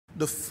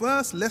The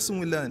first lesson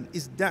we learn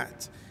is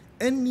that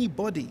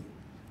anybody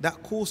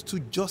that calls to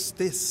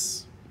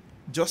justice,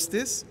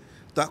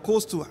 that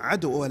calls to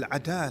adl or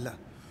al-adala,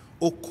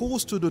 or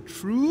calls to the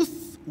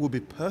truth will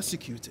be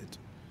persecuted.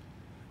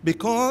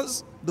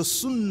 Because the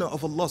sunnah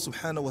of Allah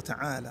subhanahu wa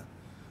ta'ala,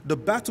 the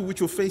battle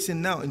which we're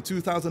facing now in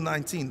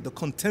 2019, the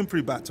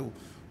contemporary battle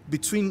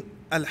between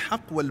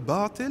al-haq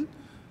wal-batil,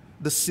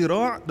 the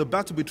sira', the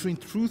battle between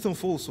truth and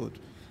falsehood,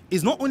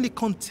 is not only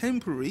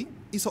contemporary,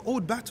 it's an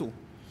old battle.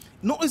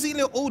 Not only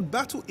an old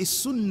battle,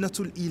 it's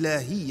sunnatul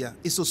ilahiyya.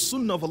 It's a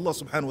sunnah of Allah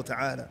subhanahu wa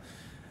ta'ala.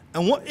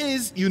 And what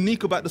is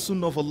unique about the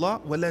sunnah of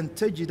Allah? وَلَن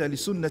تَجِدَ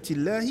لِسُنَّةِ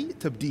اللَّهِ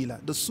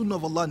تَبْدِيلًا. The sunnah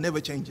of Allah never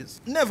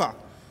changes. Never.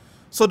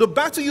 So the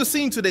battle you're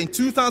seeing today in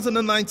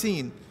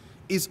 2019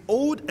 is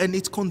old and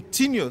it's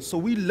continuous. So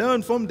we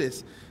learn from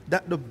this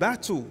that the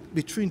battle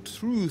between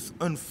truth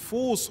and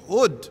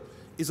falsehood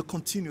is a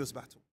continuous battle.